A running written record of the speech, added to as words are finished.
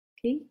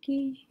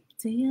Kiki,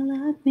 do you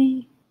love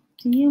me?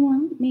 Do you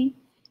want me?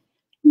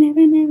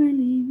 Never, never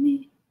leave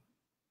me.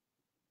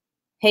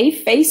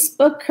 Hey,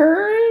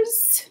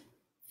 Facebookers.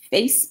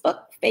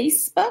 Facebook.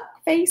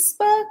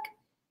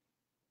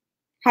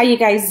 How you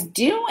guys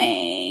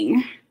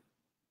doing?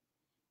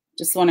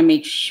 Just want to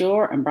make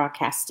sure I'm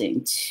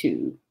broadcasting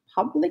to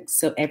public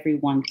so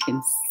everyone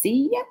can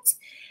see it.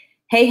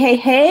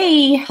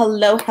 Hey.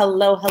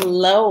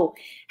 Hello.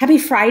 Happy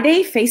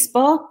Friday,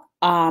 Facebook.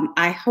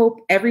 I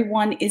hope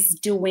everyone is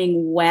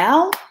doing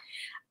well.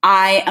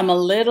 I am a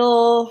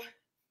little,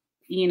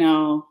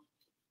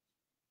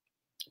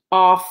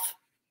 off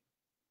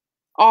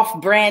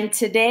brand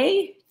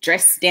today,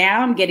 dressed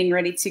down, getting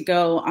ready to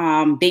go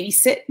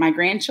babysit my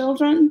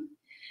grandchildren.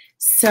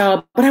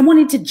 But I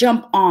wanted to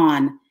jump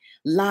on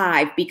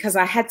live because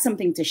I had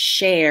something to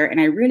share and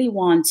I really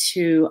want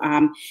to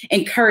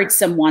encourage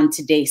someone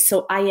today.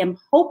 So I am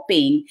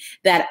hoping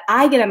that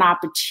I get an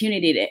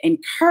opportunity to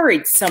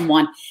encourage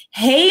someone.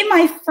 Hey,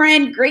 my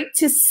friend, great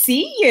to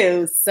see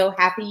you. So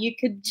happy you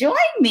could join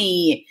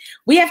me.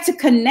 We have to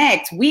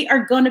connect. We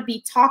are going to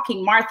be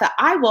talking. Martha,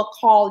 I will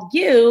call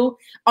you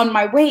on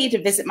my way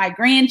to visit my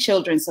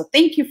grandchildren. So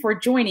thank you for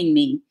joining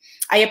me.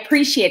 I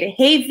appreciate it.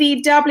 Hey,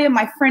 VW,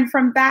 my friend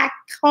from back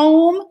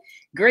home.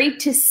 Great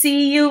to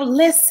see you.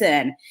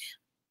 Listen,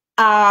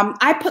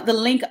 I put the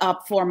link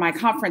up for my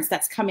conference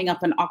that's coming up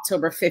on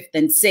October 5th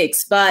and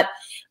 6th. But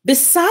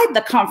beside the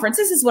conference,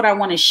 this is what I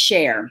want to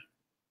share.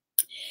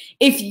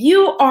 If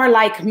you are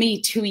like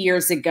me 2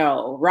 years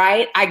ago,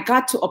 right, I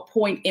got to a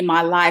point in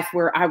my life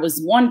where I was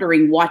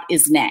wondering what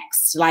is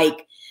next.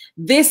 Like,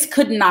 this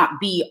could not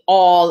be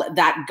all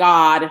that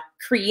God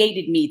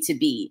created me to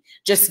be,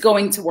 just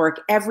going to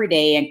work every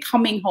day and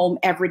coming home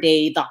every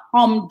day, the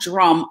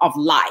humdrum of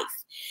life.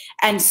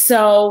 And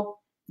so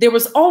there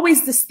was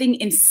always this thing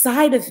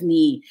inside of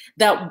me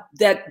that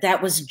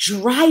was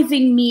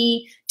driving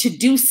me to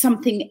do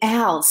something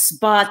else,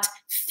 but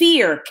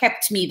fear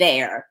kept me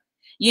there,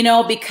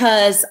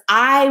 because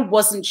I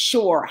wasn't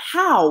sure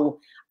how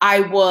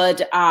I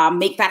would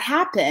make that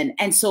happen.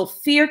 And so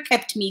fear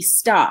kept me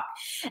stuck.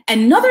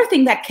 Another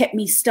thing that kept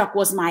me stuck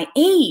was my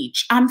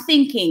age. I'm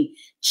thinking,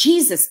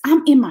 Jesus,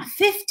 I'm in my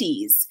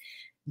 50s.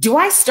 Do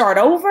I start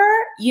over?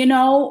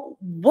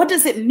 What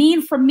does it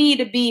mean for me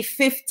to be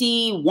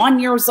 51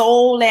 years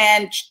old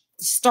and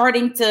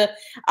starting to,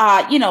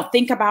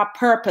 think about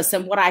purpose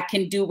and what I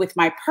can do with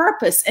my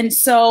purpose? And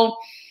so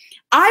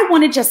I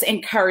want to just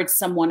encourage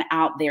someone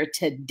out there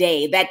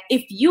today that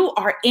if you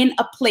are in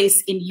a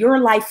place in your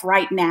life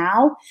right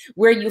now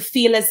where you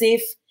feel as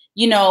if,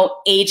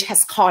 age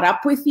has caught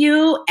up with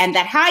you and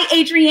that, hi,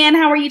 Adrienne,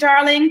 how are you,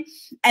 darling?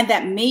 And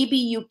that maybe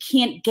you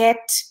can't get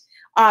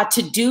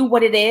to do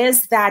what it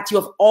is that you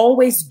have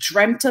always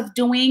dreamt of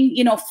doing,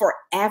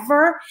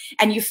 forever,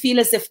 and you feel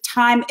as if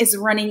time is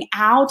running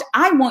out.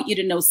 I want you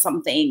to know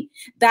something,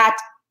 that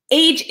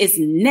age is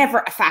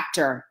never a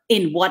factor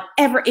in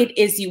whatever it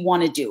is you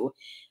want to do.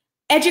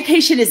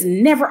 Education is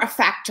never a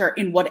factor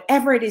in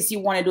whatever it is you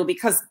want to do,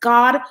 because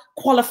God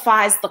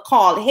qualifies the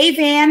call. Hey,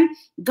 Van,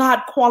 God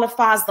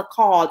qualifies the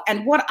call.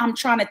 And what I'm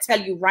trying to tell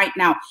you right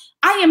now,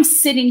 I am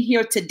sitting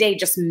here today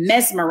just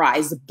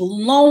mesmerized,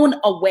 blown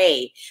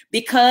away,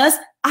 because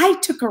I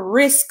took a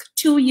risk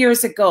 2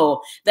 years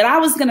ago that I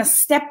was going to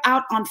step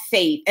out on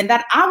faith and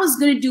that I was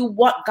going to do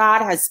what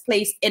God has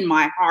placed in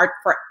my heart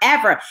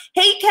forever.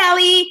 Hey,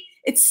 Kelly,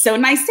 it's so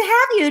nice to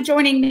have you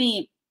joining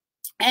me.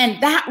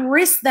 And that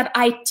risk that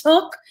I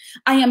took,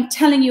 I am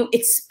telling you,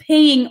 it's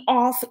paying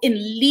off in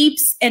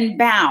leaps and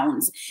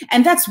bounds.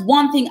 And that's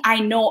one thing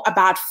I know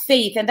about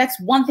faith. And that's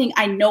one thing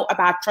I know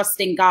about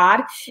trusting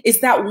God,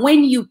 is that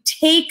when you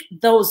take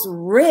those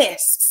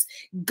risks,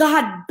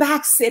 God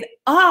backs it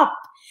up.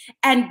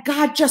 And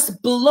God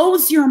just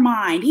blows your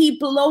mind. He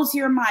blows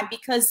your mind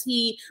because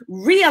he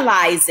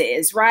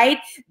realizes, right,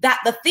 that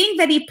the thing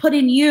that he put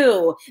in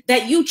you,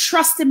 that you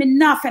trust him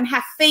enough and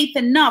have faith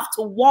enough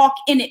to walk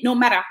in it, no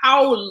matter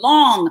how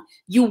long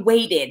you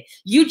waited.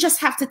 You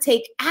just have to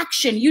take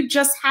action. You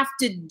just have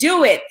to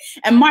do it.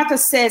 And Martha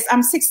says,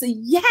 I'm 60.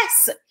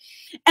 Yes.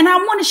 And I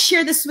want to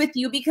share this with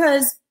you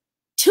because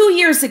 2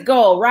 years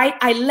ago, right,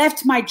 I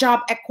left my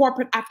job at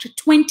corporate after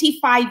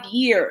 25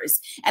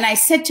 years. And I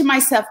said to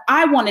myself,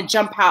 I want to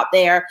jump out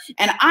there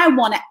and I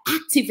want to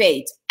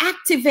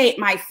activate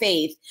my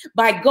faith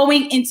by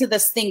going into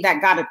this thing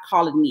that God had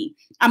called me.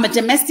 I'm a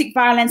domestic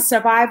violence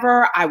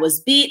survivor. I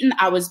was beaten.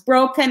 I was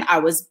broken. I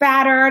was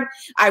battered.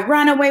 I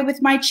ran away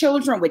with my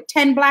children with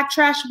 10 black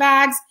trash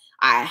bags.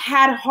 I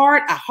had a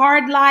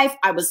hard life.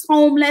 I was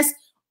homeless.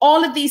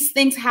 All of these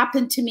things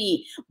happened to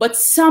me, but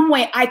some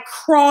way I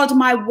crawled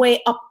my way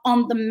up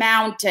on the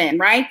mountain,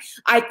 right?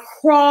 I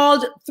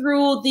crawled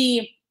through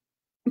the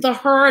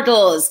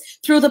hurdles,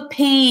 through the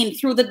pain,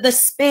 through the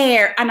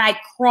despair, and I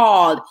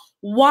crawled.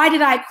 Why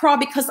did I crawl?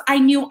 Because I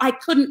knew I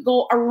couldn't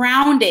go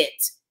around it,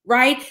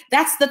 right?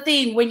 That's the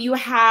thing. When you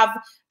have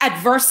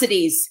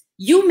adversities,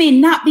 you may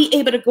not be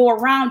able to go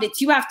around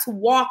it. You have to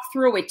walk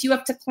through it. You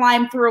have to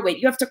climb through it.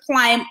 You have to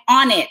climb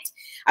on it.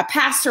 A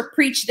pastor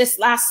preached this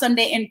last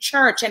Sunday in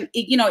church, and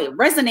it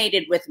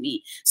resonated with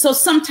me. So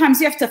sometimes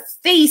you have to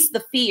face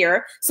the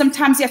fear.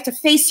 Sometimes you have to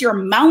face your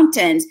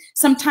mountains.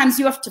 Sometimes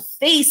you have to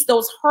face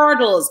those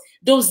hurdles,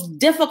 those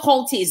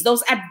difficulties,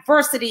 those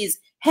adversities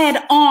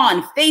head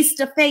on, face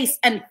to face,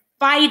 and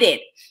fight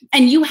it.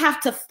 And you have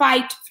to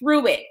fight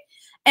through it.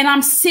 And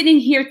I'm sitting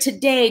here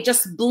today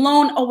just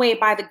blown away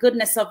by the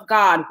goodness of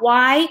God.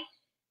 Why?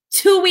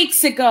 2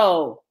 weeks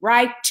ago,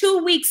 right?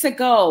 2 weeks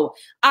ago,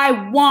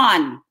 I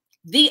won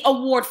the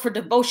award for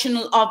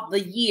Devotional of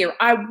the Year.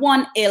 I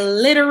won a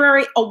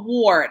literary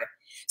award.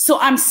 So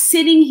I'm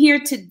sitting here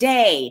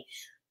today,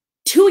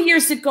 2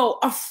 years ago,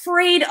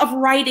 afraid of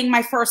writing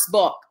my first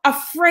book,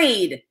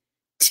 afraid,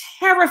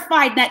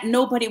 terrified that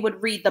nobody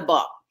would read the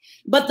book.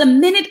 But the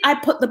minute I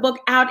put the book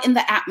out in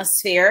the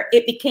atmosphere,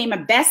 it became a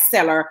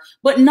bestseller.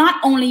 But not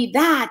only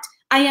that,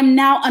 I am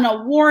now an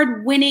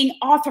award-winning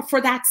author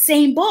for that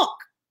same book.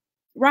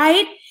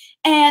 Right?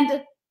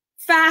 And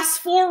fast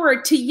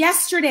forward to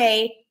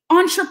yesterday,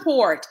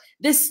 Entreport,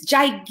 this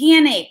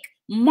gigantic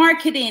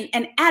marketing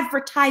and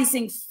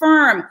advertising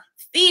firm,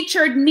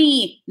 featured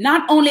me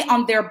not only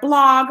on their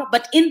blog,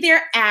 but in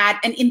their ad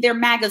and in their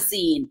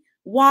magazine.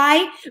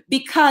 Why?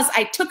 Because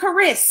I took a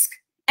risk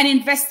and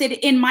invested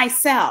in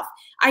myself.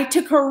 I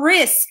took a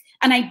risk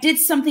and I did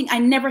something I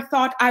never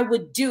thought I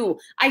would do.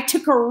 I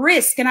took a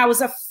risk and I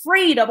was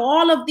afraid of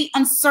all of the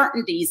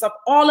uncertainties, of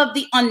all of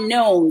the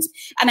unknowns.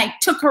 And I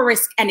took a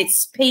risk and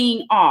it's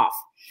paying off.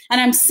 And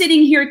I'm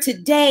sitting here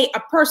today, a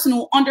person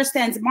who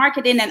understands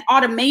marketing and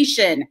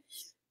automation.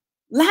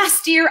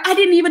 Last year, I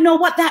didn't even know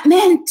what that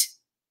meant.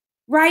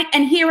 Right?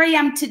 And here I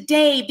am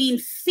today being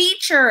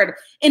featured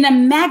in a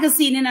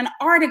magazine, in an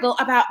article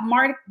about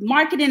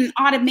marketing and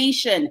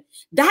automation.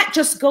 That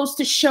just goes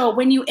to show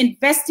when you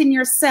invest in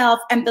yourself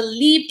and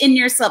believe in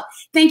yourself.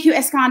 Thank you,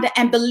 Esconda,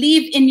 and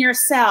believe in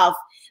yourself,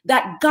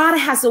 that God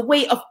has a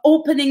way of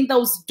opening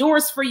those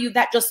doors for you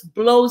that just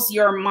blows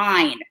your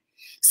mind.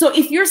 So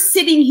if you're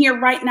sitting here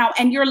right now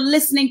and you're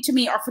listening to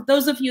me, or for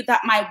those of you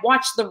that might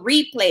watch the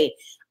replay,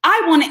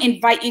 I want to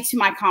invite you to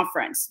my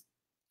conference.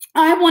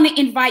 I want to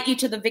invite you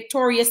to the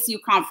Victorious You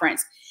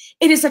Conference.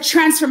 It is a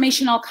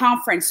transformational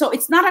conference. So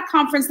it's not a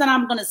conference that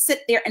I'm going to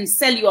sit there and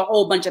sell you a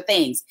whole bunch of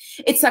things.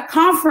 It's a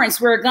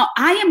conference where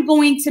I am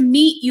going to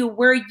meet you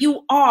where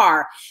you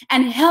are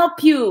and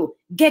help you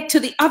get to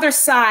the other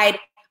side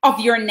of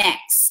your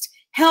next,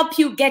 help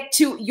you get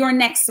to your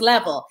next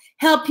level,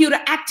 help you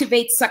to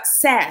activate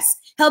success,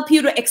 help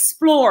you to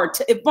explore,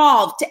 to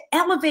evolve, to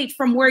elevate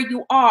from where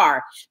you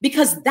are,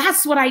 because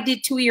that's what I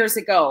did 2 years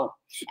ago.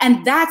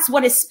 And that's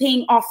what is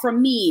paying off for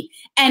me.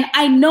 And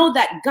I know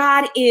that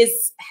God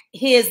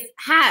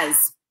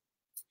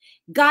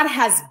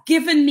has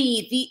given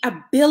me the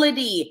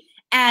ability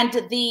and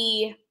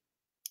the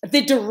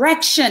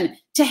direction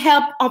to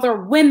help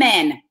other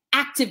women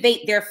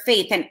activate their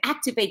faith and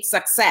activate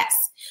success.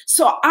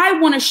 So I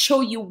want to show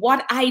you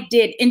what I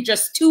did in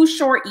just 2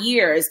 short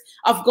years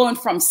of going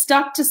from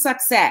stuck to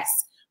success,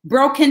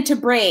 broken to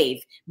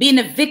brave, being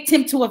a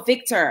victim to a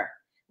victor,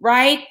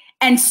 right?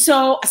 And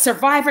so a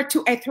survivor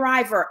to a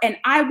thriver. And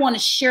I want to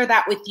share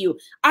that with you.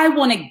 I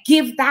want to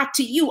give that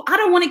to you. I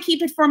don't want to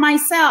keep it for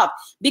myself,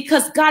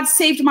 because God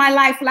saved my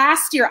life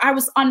last year. I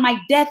was on my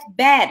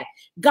deathbed.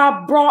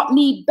 God brought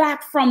me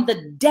back from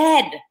the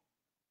dead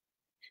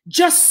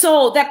just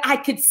so that I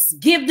could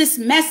give this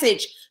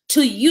message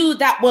to you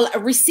that will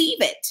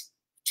receive it.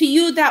 To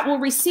you that will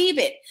receive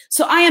it.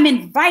 So I am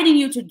inviting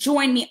you to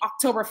join me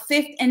October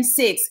 5th and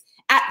 6th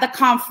at the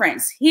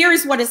conference. Here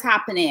is what is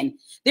happening.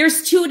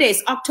 There's 2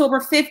 days.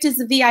 October 5th is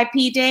the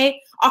VIP day.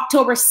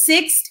 October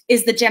 6th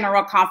is the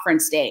general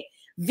conference day.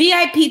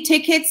 VIP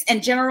tickets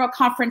and general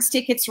conference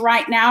tickets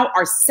right now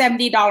are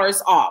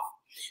 $70 off.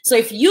 So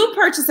if you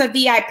purchase a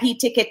VIP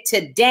ticket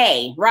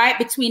today, right,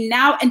 between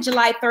now and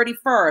July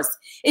 31st,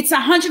 it's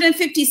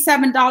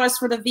 $157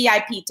 for the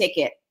VIP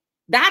ticket.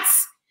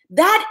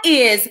 That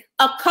is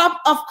a cup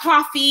of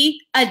coffee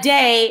a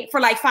day for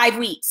like 5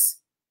 weeks.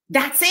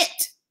 That's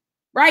it.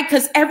 Right?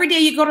 Because every day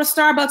you go to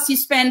Starbucks, you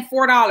spend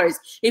 $4.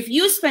 If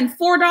you spend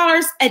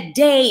 $4 a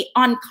day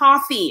on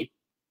coffee,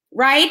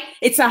 right?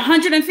 It's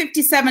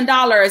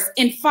 $157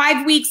 in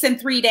 5 weeks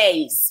and 3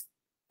 days.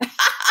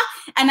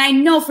 And I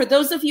know for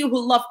those of you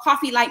who love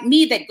coffee like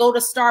me that go to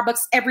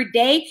Starbucks every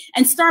day,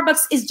 and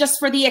Starbucks is just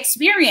for the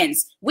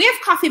experience. We have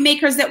coffee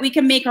makers that we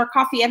can make our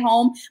coffee at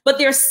home, but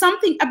there's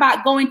something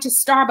about going to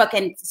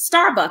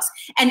Starbucks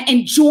and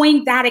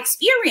enjoying that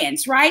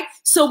experience, right?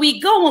 So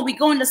when we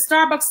go in the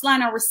Starbucks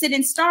line, or we're sitting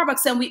in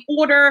Starbucks and we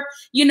order,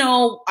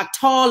 a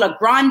tall, a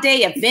grande,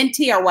 a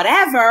venti, or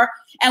whatever,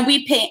 and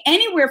we pay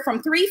anywhere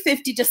from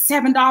 $3.50 to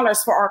 $7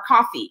 for our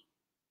coffee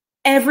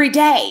every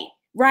day.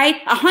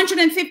 Right?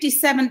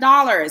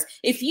 $157.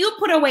 If you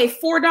put away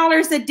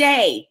 $4 a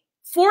day,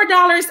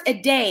 $4 a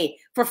day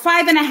for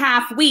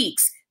 5.5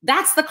 weeks,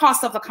 that's the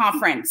cost of the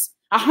conference.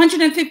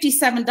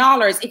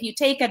 $157 if you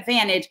take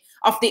advantage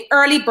of the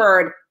early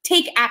bird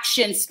take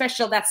action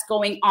special that's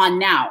going on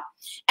now.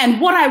 And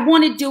what I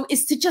want to do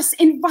is to just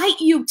invite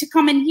you to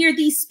come and hear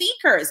these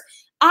speakers.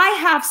 I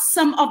have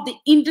some of the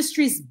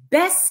industry's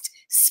best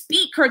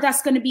speaker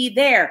that's going to be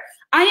there.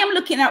 I am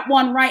looking at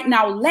one right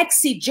now,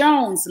 Lexi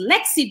Jones.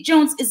 Lexi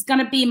Jones is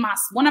going to be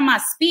one of my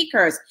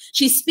speakers.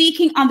 She's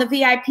speaking on the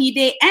VIP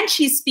day and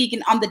she's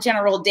speaking on the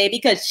general day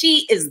because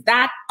she is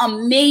that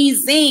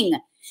amazing.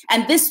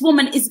 And this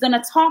woman is going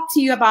to talk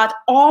to you about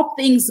all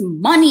things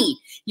money,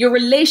 your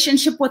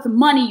relationship with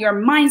money, your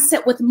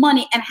mindset with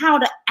money, and how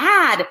to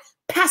add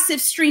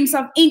passive streams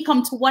of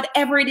income to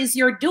whatever it is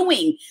you're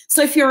doing.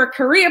 So if you're a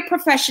career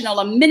professional,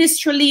 a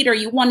ministry leader,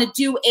 you want to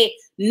do a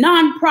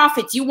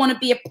nonprofit, you want to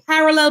be a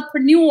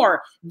parallelpreneur,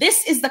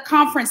 this is the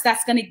conference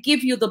that's going to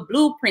give you the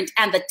blueprint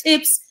and the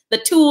tips, the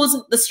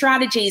tools, the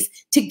strategies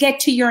to get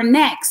to your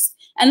next.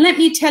 And let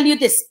me tell you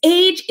this,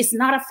 age is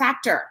not a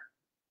factor.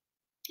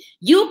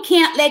 You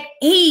can't let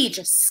age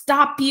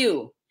stop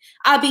you.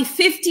 I'll be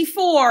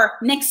 54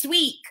 next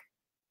week.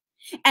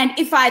 And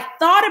if I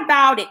thought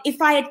about it,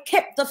 if I had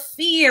kept the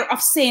fear of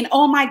saying,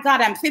 oh my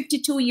God, I'm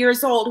 52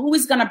 years old, who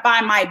is going to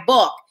buy my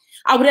book?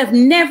 I would have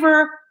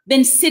never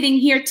been sitting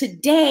here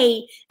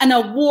today, an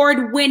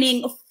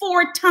award-winning,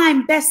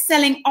 4-time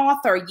best-selling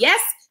author. Yes,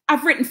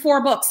 I've written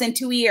 4 books in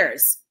 2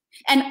 years,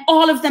 and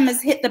all of them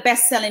has hit the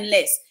best-selling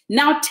list.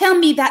 Now tell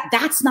me that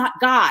that's not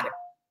God.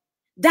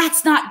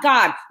 That's not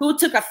God, who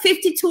took a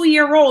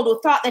 52-year-old who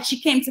thought that she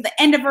came to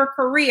the end of her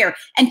career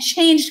and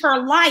changed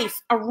her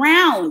life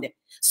around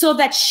so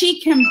that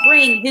she can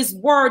bring his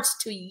words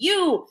to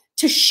you,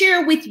 to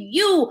share with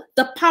you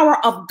the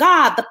power of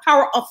God, the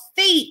power of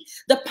faith,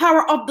 the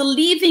power of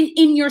believing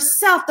in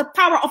yourself, the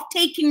power of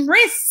taking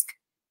risk.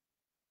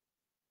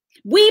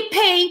 We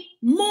pay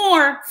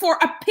more for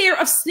a pair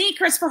of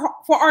sneakers for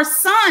our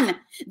son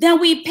than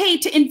we pay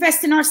to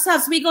invest in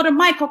ourselves. We go to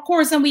Michael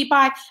Kors and we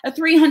buy a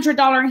 $300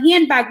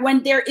 handbag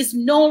when there is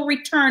no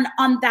return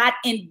on that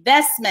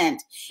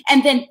investment.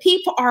 And then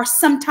people are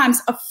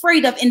sometimes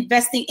afraid of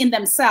investing in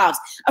themselves,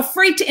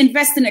 afraid to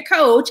invest in a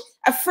coach,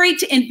 afraid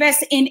to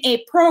invest in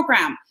a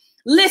program.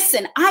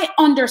 Listen, I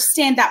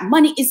understand that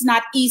money is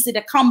not easy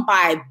to come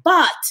by,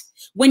 but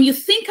when you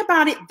think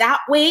about it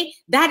that way,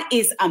 that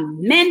is a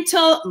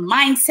mental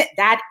mindset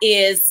that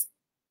is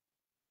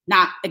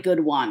not a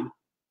good one,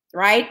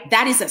 right?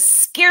 That is a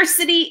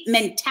scarcity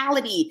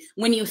mentality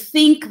when you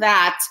think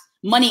that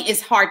money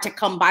is hard to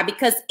come by,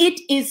 because it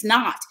is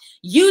not.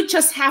 You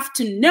just have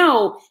to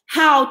know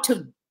how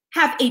to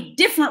have a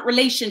different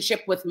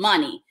relationship with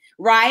money.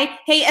 Right?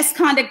 Hey,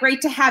 Esconda,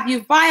 great to have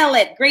you.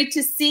 Violet, great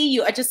to see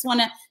you. I just want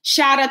to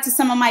shout out to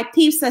some of my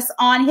peeps that's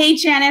on. Hey,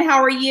 Janet,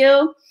 how are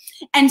you?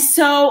 And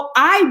so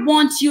I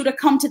want you to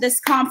come to this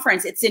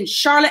conference. It's in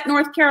Charlotte,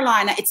 North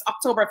Carolina. It's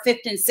October 5th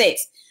and 6th.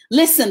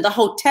 Listen, the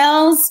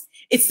hotels,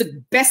 it's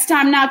the best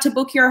time now to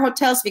book your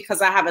hotels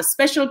because I have a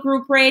special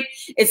group rate.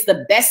 It's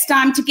the best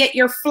time to get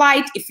your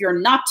flight. If you're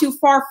not too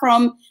far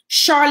from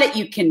Charlotte,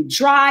 you can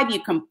drive,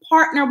 you can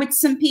partner with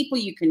some people,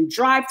 you can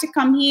drive to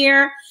come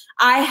here.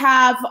 I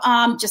have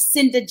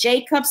Jacinda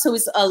Jacobs, who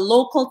is a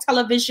local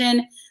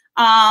television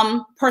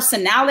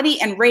personality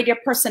and radio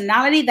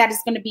personality that is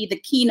going to be the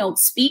keynote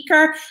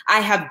speaker. I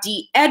have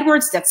Dee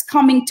Edwards that's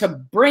coming to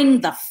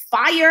bring the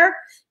fire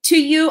to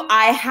you.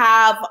 I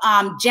have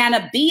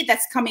Jana B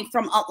that's coming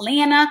from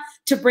Atlanta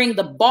to bring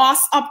the boss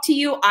up to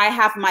you. I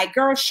have my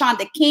girl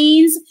Shonda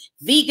Keynes,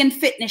 vegan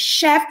fitness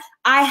chef.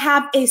 I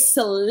have a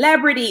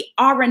celebrity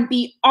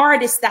R&B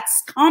artist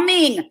that's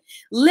coming.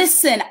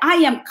 Listen, I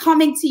am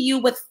coming to you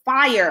with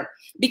fire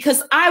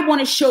because I want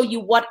to show you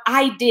what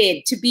I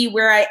did to be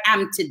where I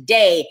am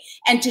today,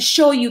 and to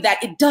show you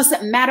that it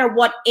doesn't matter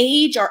what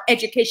age or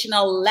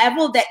educational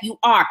level that you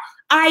are.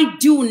 I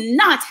do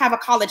not have a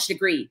college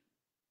degree.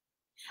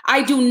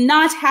 I do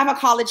not have a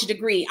college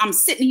degree. I'm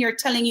sitting here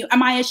telling you,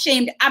 am I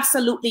ashamed?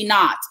 Absolutely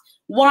not.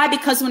 Why?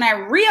 Because when I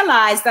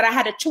realized that I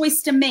had a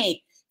choice to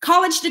make,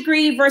 college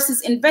degree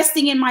versus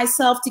investing in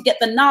myself to get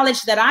the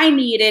knowledge that I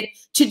needed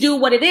to do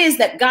what it is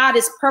that God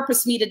has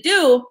purposed me to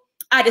do,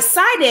 I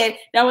decided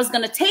that I was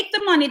going to take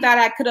the money that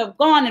I could have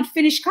gone and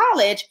finished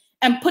college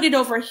and put it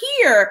over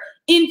here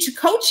into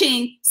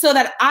coaching so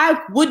that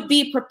I would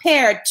be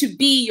prepared to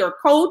be your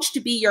coach, to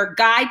be your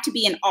guide, to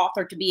be an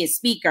author, to be a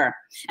speaker.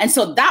 And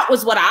so that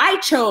was what I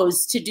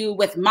chose to do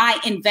with my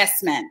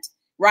investment,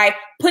 right?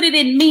 Put it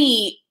in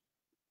me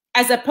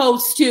as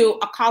opposed to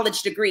a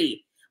college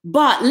degree.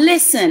 But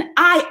listen,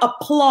 I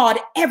applaud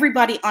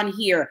everybody on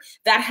here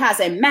that has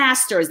a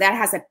master's, that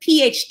has a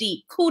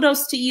PhD.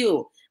 Kudos to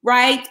you,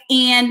 right?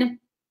 And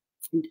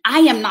I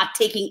am not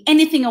taking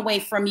anything away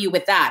from you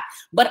with that,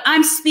 but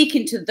I'm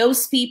speaking to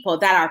those people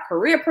that are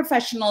career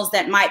professionals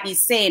that might be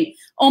saying,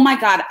 oh my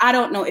God, I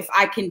don't know if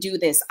I can do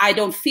this. I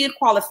don't feel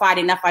qualified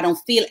enough. I don't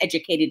feel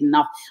educated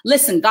enough.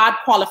 Listen, God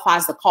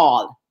qualifies the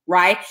called,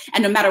 right?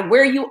 And no matter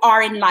where you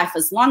are in life,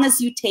 as long as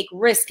you take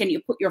risk and you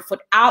put your foot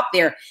out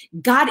there,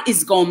 God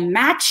is going to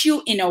match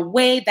you in a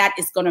way that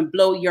is going to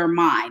blow your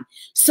mind.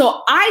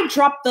 So I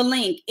dropped the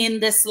link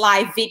in this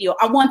live video.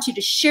 I want you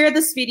to share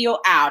this video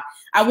out.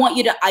 I want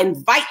you to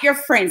invite your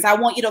friends. I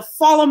want you to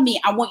follow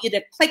me. I want you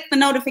to click the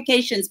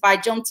notifications by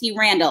Joan T.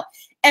 Randall.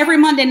 Every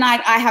Monday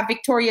night, I have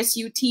Victorious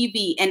You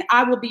TV, and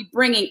I will be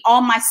bringing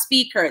all my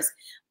speakers,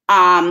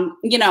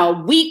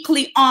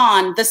 weekly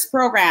on this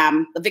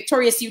program, the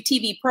Victorious You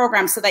TV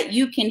program, so that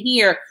you can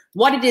hear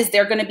what it is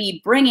they're going to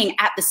be bringing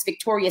at this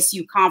Victorious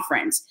You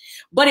conference.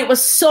 But it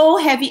was so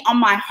heavy on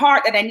my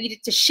heart that I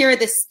needed to share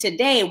this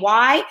today.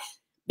 Why?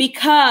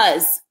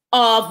 Because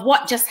of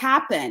what just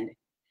happened,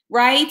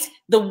 right?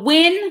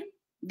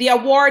 The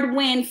award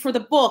win for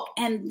the book,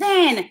 and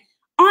then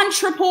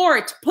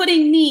Entreport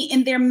putting me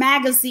in their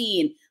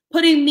magazine,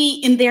 putting me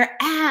in their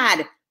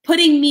ad,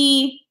 putting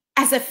me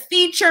as a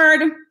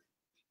featured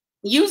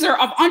user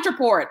of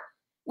Entreport,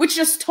 which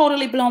just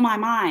totally blew my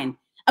mind.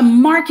 A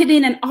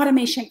marketing and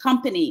automation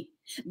company.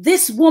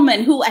 This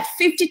woman who at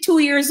 52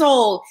 years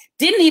old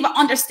didn't even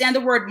understand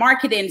the word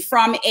marketing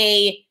from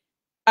a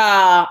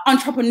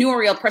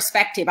entrepreneurial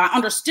perspective. I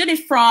understood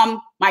it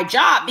from my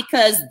job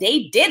because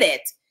they did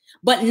it,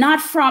 but not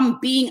from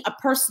being a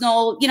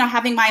personal,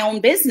 having my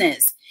own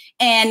business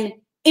and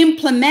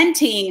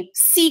implementing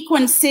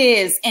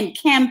sequences and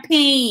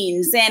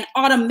campaigns and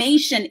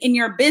automation in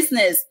your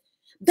business.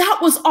 That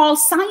was all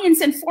science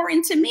and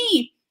foreign to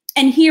me.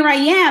 And here I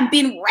am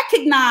being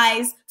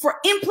recognized for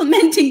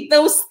implementing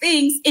those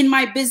things in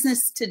my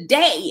business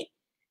today.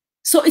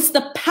 So it's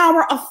the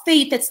power of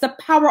faith. It's the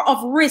power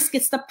of risk.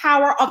 It's the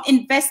power of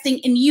investing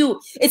in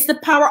you. It's the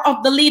power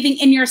of believing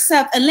in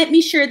yourself. And let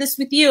me share this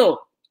with you.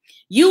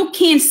 You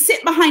can't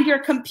sit behind your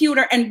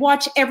computer and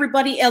watch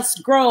everybody else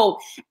grow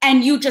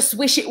and you just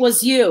wish it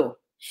was you.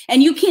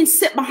 And you can't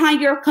sit behind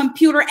your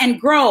computer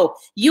and grow.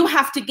 You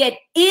have to get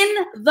in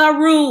the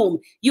room.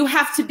 You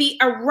have to be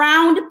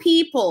around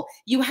people.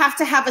 You have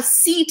to have a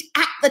seat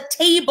at the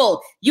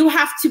table. You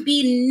have to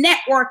be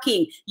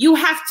networking. You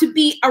have to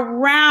be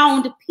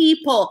around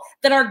people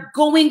that are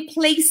going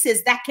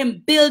places that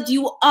can build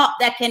you up,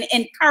 that can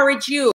encourage you.